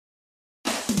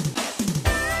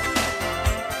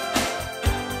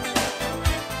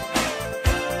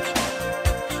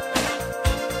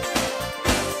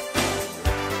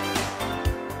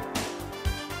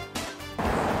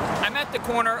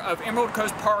corner of Emerald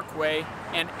Coast Parkway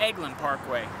and Eglin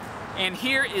Parkway. And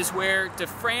here is where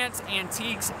DeFrance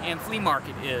Antiques and Flea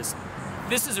Market is.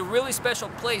 This is a really special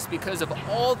place because of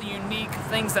all the unique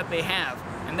things that they have,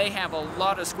 and they have a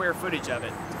lot of square footage of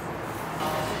it.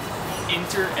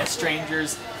 Enter as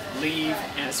strangers, leave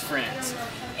as friends.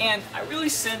 And I really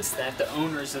sense that the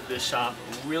owners of this shop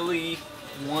really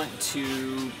want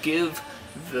to give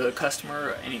the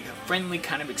customer a friendly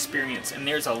kind of experience, and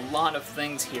there's a lot of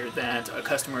things here that a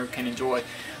customer can enjoy.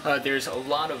 There's a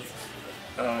lot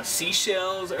of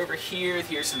seashells over here.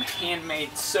 Here's some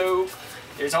handmade soap.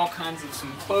 There's all kinds of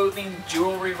some clothing,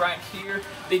 jewelry right here.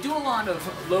 They do a lot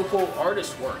of local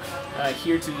artist work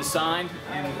here to the side,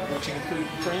 and which include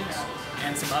prints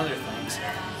and some other things.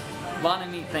 A lot of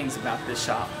neat things about this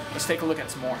shop. Let's take a look at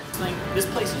some more. This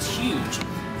place is huge.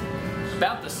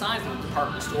 About the size of a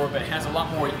department store, but it has a lot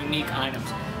more unique items.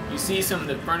 You see some of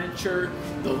the furniture,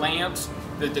 the lamps,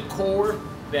 the decor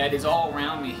that is all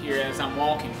around me here as I'm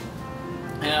walking.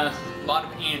 A lot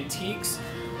of antiques,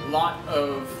 a lot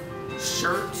of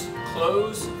shirts,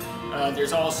 clothes.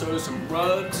 There's also some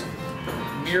rugs,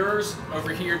 mirrors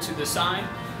over here to the side.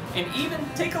 And even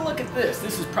take a look at this.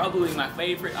 This is probably my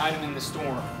favorite item in the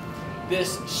store.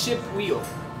 This ship wheel.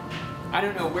 I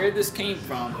don't know where this came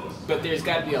from, but there's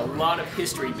got to be a lot of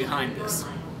history behind this.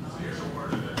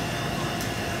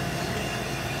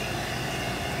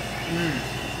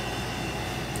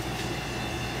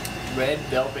 Red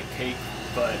velvet cake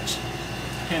fudge.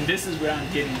 And this is what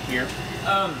I'm getting here.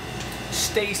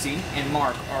 Stacy and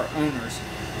Mark are owners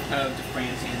of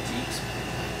DeFrance Antiques.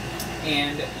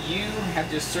 And you have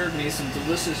just served me some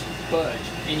delicious fudge.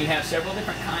 And you have several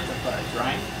different kinds of fudge,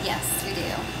 right? Yes, we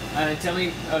do. Tell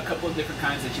me a couple of different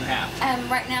kinds that you have.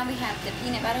 Right now we have the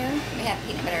peanut butter, we have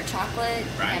peanut butter chocolate,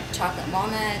 we have chocolate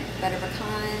walnut, butter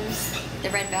pecans, the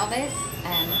red velvet,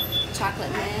 chocolate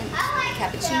mint,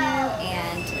 cappuccino,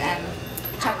 and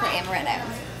chocolate amaretto.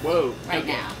 Whoa. Right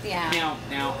now, yeah.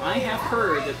 Now, I have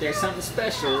heard that there's something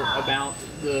special about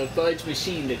the fudge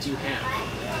machine that you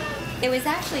have. It was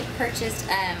actually purchased,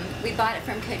 we bought it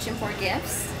from Coach and Ford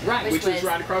Gifts. Right, which was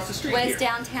right across the street here. Was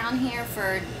downtown here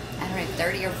for, I don't know,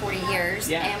 30 or 40 years.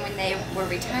 Yeah. And when they were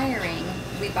retiring,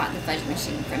 we bought the fudge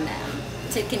machine from them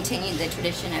to continue the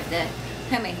tradition of the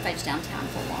homemade fudge downtown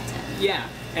Fort Walton. Yeah,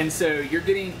 and so you're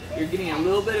getting a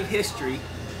little bit of history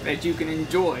that you can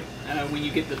enjoy when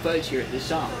you get the fudge here at this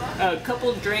shop. A couple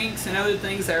of drinks and other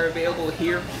things that are available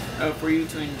here for you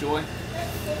to enjoy.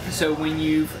 So when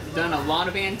you've done a lot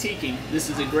of antiquing, this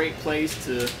is a great place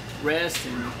to rest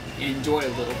and enjoy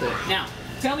a little bit. Now,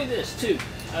 tell me this too.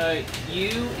 You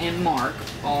and Mark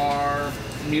are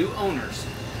new owners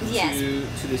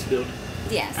to this building.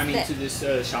 Yes. I mean, to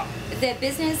this shop. The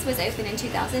business was opened in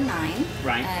 2009.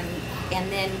 Right. And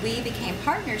then we became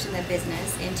partners in the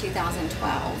business in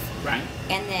 2012. Right.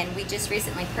 And then we just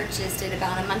recently purchased it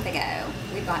about a month ago.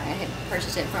 Had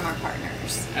purchased it from our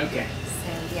partners. Okay.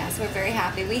 So yeah, so we're very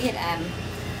happy. We had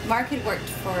Mark had worked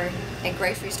for a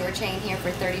grocery store chain here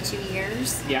for 32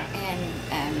 years. Yeah.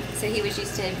 And so he was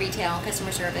used to retail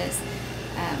customer service.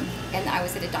 And I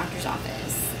was at a doctor's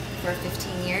office for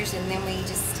 15 years, and then we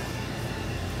just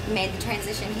made the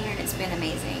transition here, and it's been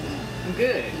amazing.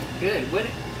 Good, good.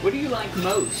 What do you like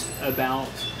most about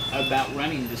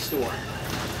running the store?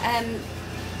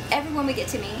 Everyone we get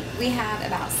to meet, we have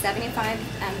about 75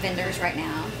 vendors right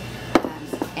now.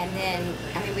 And then,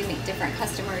 I mean, we meet different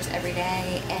customers every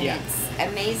day, and it's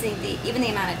amazing even the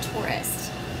amount of tourists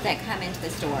that come into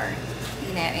the store,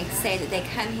 you know, and say that they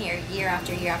come here year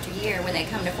after year after year. When they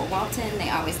come to Fort Walton, they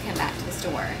always come back to the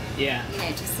store. Yeah. You know,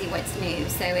 to see what's new.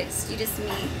 So you just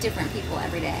meet different people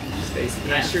every day.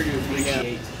 Basically, I sure do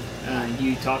appreciate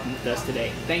you talking with us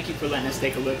today. Thank you for letting us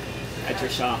take a look at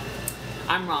your shop.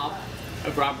 I'm Rob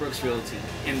of Rob Brooks Realty,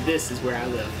 and this is where I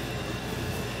live.